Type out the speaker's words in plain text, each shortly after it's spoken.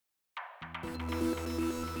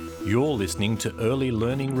You're listening to Early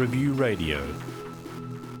Learning Review Radio.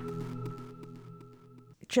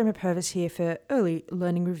 Gemma Purvis here for Early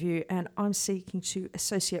Learning Review, and I'm speaking to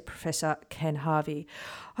Associate Professor Ken Harvey.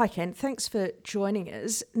 Hi Ken, thanks for joining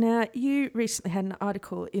us. Now, you recently had an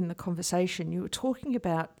article in The Conversation. You were talking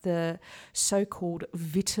about the so-called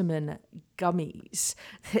vitamin gummies.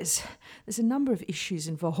 There's a number of issues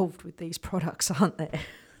involved with these products, aren't there?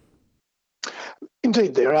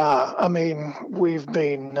 Indeed, there are. I mean, we've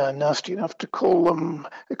been nasty enough to call them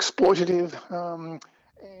exploitative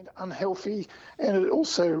and unhealthy, and it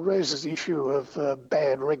also raises the issue of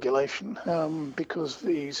bad regulation because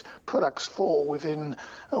these products fall within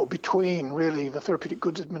or between really the Therapeutic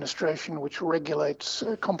Goods Administration, which regulates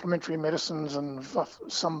complementary medicines and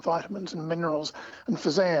some vitamins and minerals, and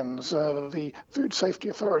FSANZ, the Food Safety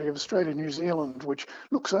Authority of Australia and New Zealand, which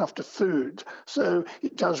looks after food. So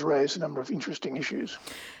it does raise a number of interesting issues.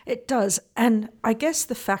 It does, and I guess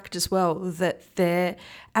the fact as well that they're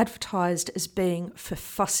advertised as being for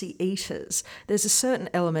fussy eaters, there's a certain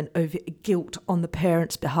element of guilt on the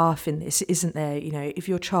parents' behalf in this, isn't there? You know, if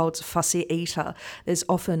your child's a fussy eater, there's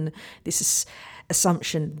often this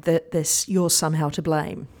assumption that you're somehow to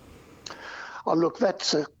blame. Oh, look,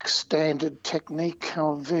 that's a standard technique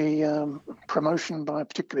of the promotion by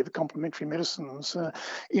particularly the complementary medicines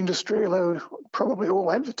industry, although probably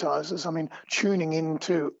all advertisers. I mean, tuning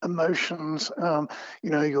into emotions,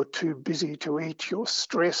 you're too busy to eat, you're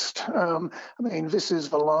stressed. This is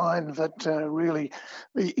the line that really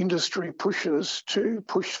the industry pushes to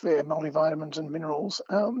push their multivitamins and minerals.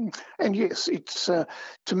 And yes, it's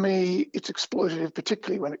to me, it's exploitative,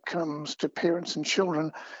 particularly when it comes to parents and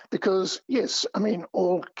children, because yes,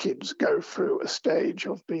 all kids go through a stage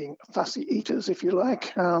of being fussy eaters, if you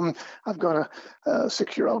like. I've got a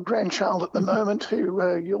 6-year-old grandchild at the moment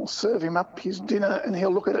who you'll serve him up his dinner and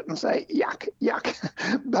he'll look at it and say, yuck, yuck.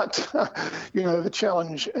 But, the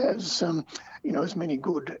challenge as many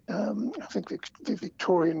good, I think the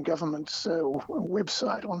Victorian government's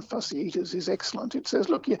website on fussy eaters is excellent. It says,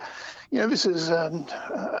 look, this is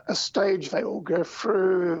a stage they all go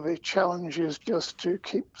through. The challenge is just to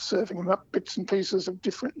keep serving them up bits and pieces of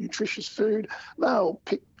different nutritious food. They'll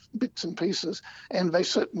pick bits and pieces, and they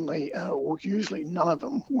certainly, or usually none of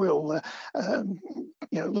them, will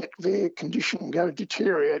let their condition go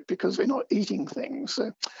deteriorate because they're not eating things.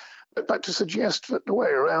 But to suggest that the way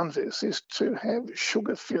around this is to have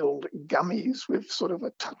sugar-filled gummies with sort of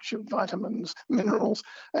a touch of vitamins, minerals,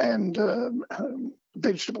 and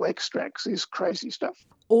vegetable extracts is crazy stuff.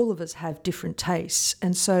 All of us have different tastes,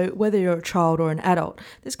 and so whether you're a child or an adult,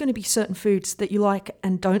 there's going to be certain foods that you like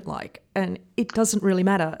and don't like, and it doesn't really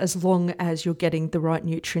matter as long as you're getting the right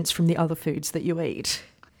nutrients from the other foods that you eat.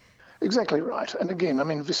 Exactly right. And again,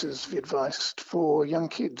 this is the advice for young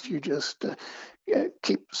kids. You just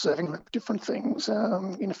keep serving them different things.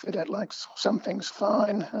 If they don't like some things,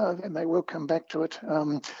 fine. Then they will come back to it.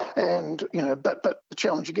 But the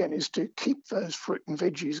challenge again is to keep those fruit and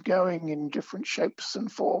veggies going in different shapes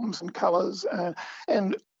and forms and colours,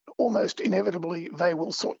 and almost inevitably they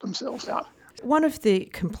will sort themselves out. One of the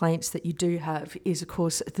complaints that you do have is, of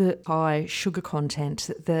course, the high sugar content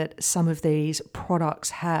that some of these products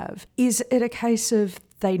have. Is it a case of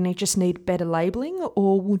they just need better labelling,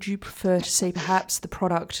 or would you prefer to see perhaps the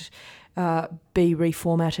product be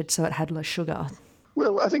reformatted so it had less sugar?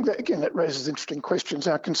 Well, I think that, again, that raises interesting questions.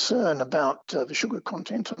 Our concern about the sugar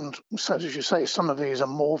content, and so as you say, some of these are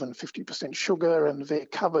more than 50% sugar and they're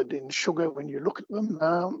covered in sugar when you look at them.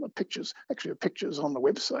 Pictures on the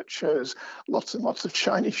website shows lots and lots of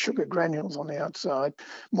shiny sugar granules on the outside,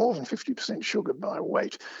 more than 50% sugar by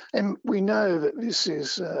weight. And we know that this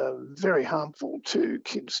is very harmful to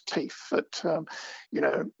kids' teeth, that,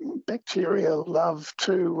 bacteria love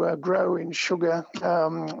to grow in sugar,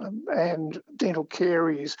 and dental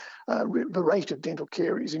caries, the rate of dental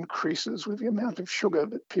caries increases with the amount of sugar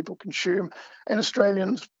that people consume. And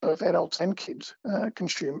Australians, both adults and kids,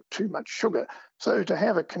 consume too much sugar. So to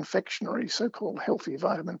have a confectionery, so-called healthy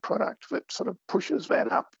vitamin product that sort of pushes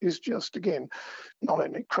that up is just, again, not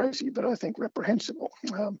only crazy, but I think reprehensible.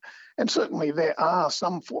 And certainly there are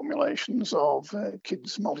some formulations of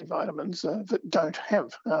kids' multivitamins that don't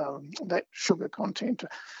have that sugar content.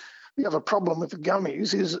 The other problem with the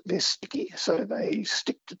gummies is they're sticky, so they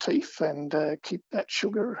stick to teeth and keep that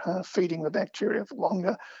sugar feeding the bacteria for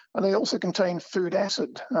longer. And they also contain food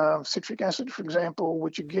acid, citric acid, for example,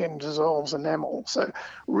 which again dissolves enamel. So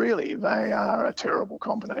really, they are a terrible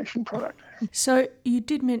combination product. So you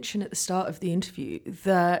did mention at the start of the interview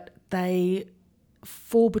that they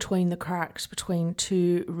fall between the cracks between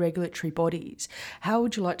two regulatory bodies. How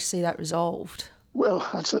would you like to see that resolved? Well,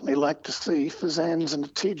 I'd certainly like to see FSANZ and the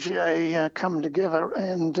TGA come together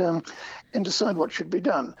and decide what should be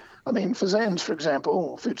done. I mean, FSANZ, for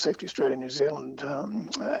example, Food Safety Australia New Zealand,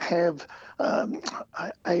 have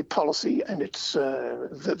a policy, and it's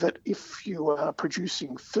that if you are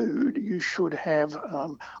producing food, you should have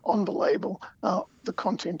on the label the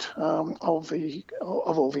content of all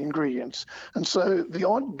the ingredients. And so the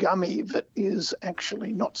odd gummie that is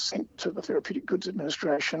actually not sent to the Therapeutic Goods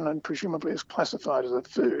Administration and presumably is classified as a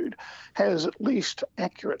food has at least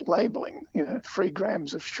accurate labelling. 3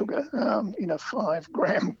 grams of sugar in a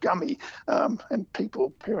 5-gram gummy, and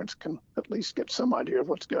parents can at least get some idea of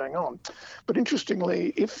what's going on. But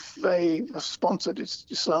interestingly, if the sponsor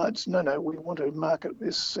decides, no, we want to market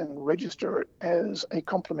this and register it as a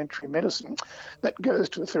complementary medicine, that goes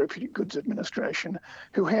to the Therapeutic Goods Administration,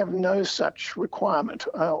 who have no such requirement.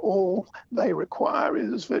 All they require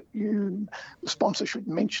is that the sponsor should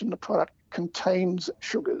mention the product contains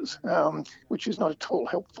sugars, which is not at all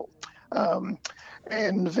helpful.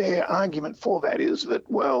 And their argument for that is that,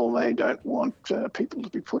 well, they don't want people to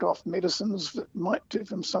be put off medicines that might do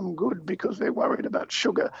them some good because they're worried about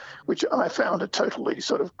sugar, which I found a totally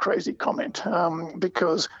sort of crazy comment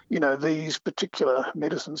because, these particular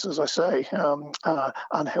medicines, as I say, are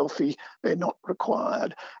unhealthy. They're not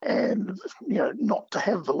required. And, not to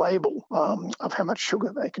have the label of how much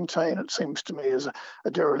sugar they contain, it seems to me, is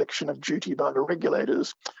a dereliction of duty by the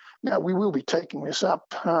regulators. Now, we will be taking this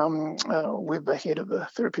up with the head of the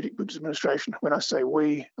Therapeutic Goods Administration. When I say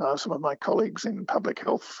we, some of my colleagues in public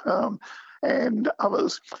health and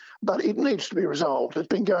others, but it needs to be resolved. It's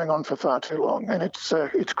been going on for far too long, and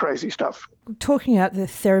it's crazy stuff. Talking about the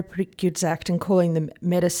Therapeutic Goods Act and calling them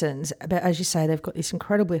medicines, but as you say, they've got this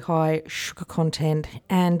incredibly high sugar content,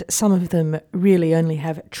 and some of them really only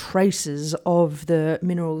have traces of the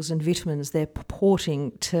minerals and vitamins they're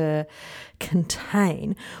purporting to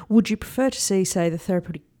contain. Would you prefer to see, say, the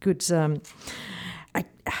therapeutic goods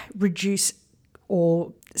reduce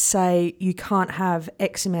or say you can't have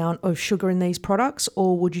X amount of sugar in these products,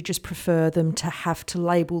 or would you just prefer them to have to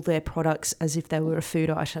label their products as if they were a food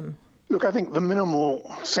item? Look, I think the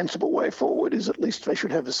minimal sensible way forward is at least they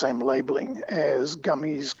should have the same labelling as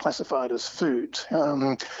gummies classified as foods.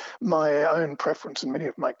 My own preference and many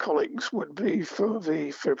of my colleagues would be for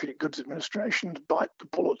the Therapeutic Goods Administration to bite the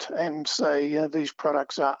bullet and say these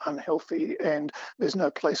products are unhealthy and there's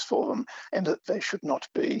no place for them, and that they should not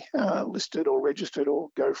be listed or registered or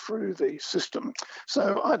go through the system.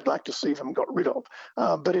 So I'd like to see them got rid of.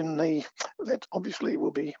 But that obviously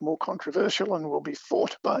will be more controversial and will be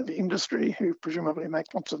fought by the industry, who presumably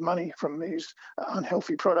make lots of money from these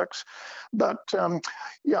unhealthy products. But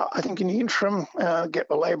I think in the interim, get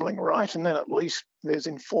the labelling right, and then at least there's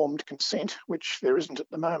informed consent, which there isn't at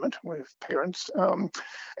the moment with parents.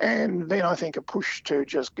 And then I think a push to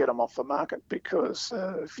just get them off the market because,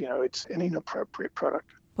 it's an inappropriate product.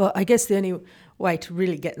 Well, I guess the only way to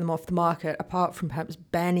really get them off the market, apart from perhaps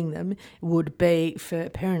banning them, would be for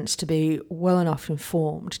parents to be well enough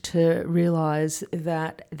informed to realise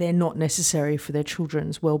that they're not necessary for their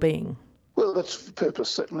children's well-being. Well, that's the purpose,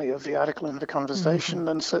 certainly, of the article and the conversation,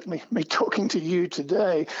 and certainly me talking to you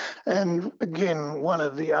today. And again, one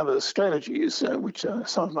of the other strategies, which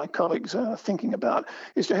some of my colleagues are thinking about,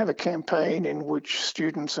 is to have a campaign in which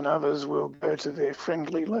students and others will go to their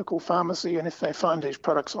friendly local pharmacy, and if they find these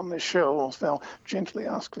products on their shelves, they'll gently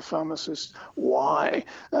ask the pharmacist why.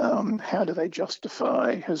 How do they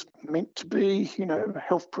justify, as meant to be,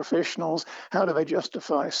 health professionals, how do they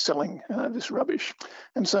justify selling this rubbish?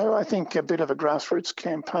 And so I think a bit of a grassroots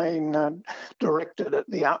campaign directed at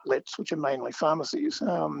the outlets, which are mainly pharmacies,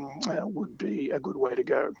 would be a good way to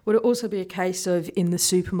go. Would it also be a case of, in the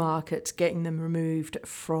supermarkets, getting them removed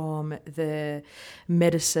from the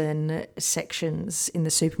medicine sections in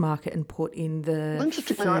the supermarket and put in the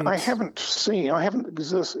Interestingly, foods? I haven't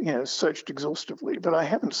searched exhaustively, but I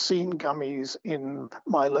haven't seen gummies in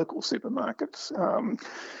my local supermarkets.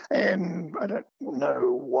 And I don't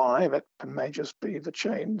know why. That may just be the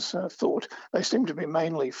chain's thought. They seem to be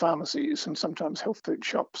mainly pharmacies and sometimes health food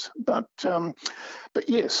shops. But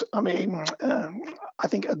yes, I mean, I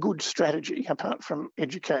think a good strategy, apart from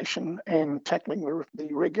education and tackling the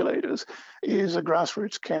regulators, is a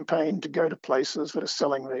grassroots campaign to go to places that are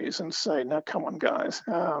selling these and say, now, come on, guys,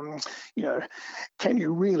 can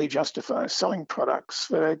you really justify selling products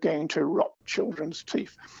that are going to rot children's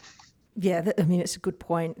teeth? Yeah, it's a good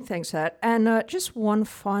point. Thanks for that. And just one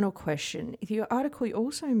final question. In your article, you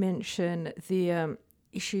also mention the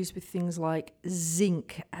issues with things like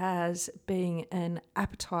zinc as being an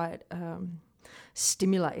appetite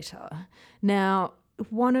stimulator. Now,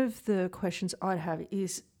 one of the questions I'd have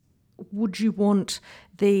is, would you want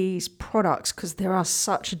these products, because there are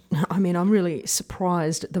I'm really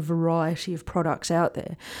surprised at the variety of products out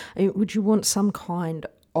there. Would you want some kind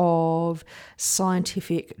of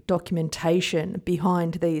scientific documentation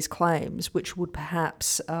behind these claims, which would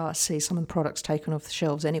perhaps see some of the products taken off the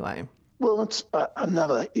shelves anyway? Well, it's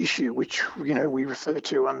another issue which, we refer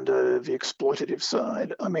to under the exploitative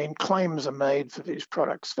side. I mean, claims are made for these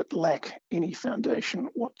products that lack any foundation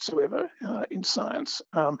whatsoever in science.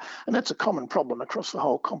 And that's a common problem across the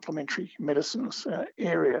whole complementary medicines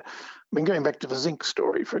area. I mean, going back to the zinc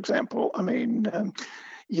story, for example,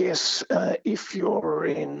 yes, if you're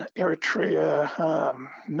in Eritrea,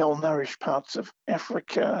 malnourished parts of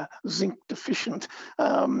Africa, zinc deficient,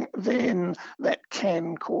 then that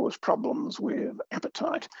can cause problems with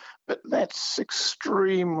appetite. But that's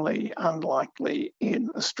extremely unlikely in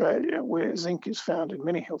Australia, where zinc is found in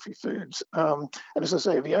many healthy foods. And as I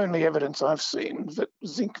say, the only evidence I've seen that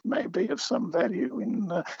zinc may be of some value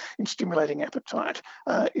in stimulating appetite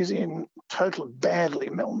is in totally badly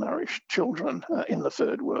malnourished children in the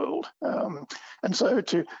third world. And so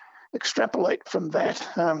to extrapolate from that,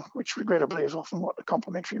 which regrettably is often what the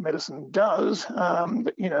complementary medicine does,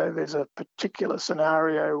 but there's a particular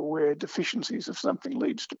scenario where deficiencies of something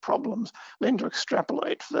leads to problems, then to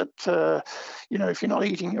extrapolate that, if you're not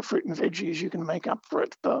eating your fruit and veggies, you can make up for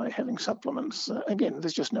it by having supplements. Again,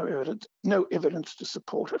 there's just no evidence to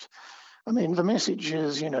support it. I mean, the message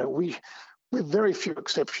is, with very few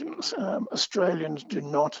exceptions, Australians do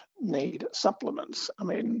not need supplements. I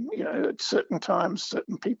mean, at certain times,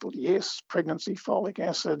 certain people, yes, pregnancy, folic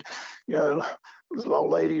acid, little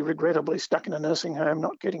old lady regrettably stuck in a nursing home,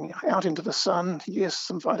 not getting out into the sun, yes,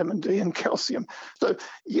 some vitamin D and calcium. So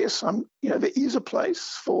yes, there is a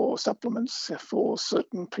place for supplements for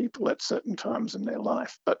certain people at certain times in their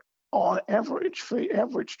life, but on average, for the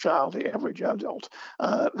average child, the average adult,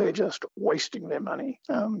 they're just wasting their money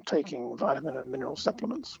taking vitamin and mineral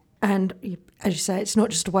supplements. And as you say, it's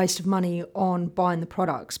not just a waste of money on buying the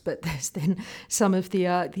products, but there's then some of the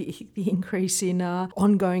increase in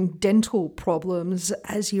ongoing dental problems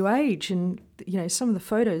as you age. And, some of the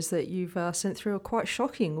photos that you've sent through are quite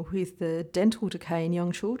shocking with the dental decay in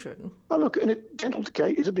young children. Oh, look, and dental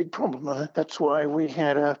decay is a big problem. That's why we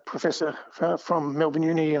had a professor from Melbourne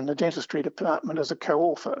Uni in the dentistry department as a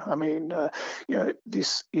co-author. I mean,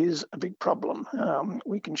 this is a big problem.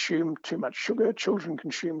 We consume too much sugar. Children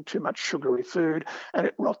consume too much sugary food, and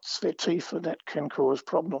it rots their teeth, and that can cause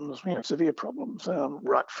problems, severe problems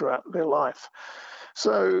right throughout their life.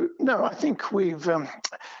 So, no, I think we've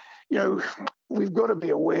got to be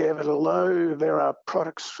aware that although there are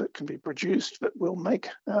products that can be produced that will make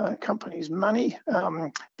companies money,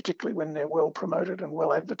 particularly when they're well promoted and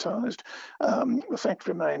well advertised, the fact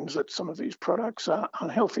remains that some of these products are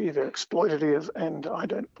unhealthy, they're exploitative, and I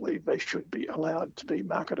don't believe they should be allowed to be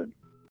marketed.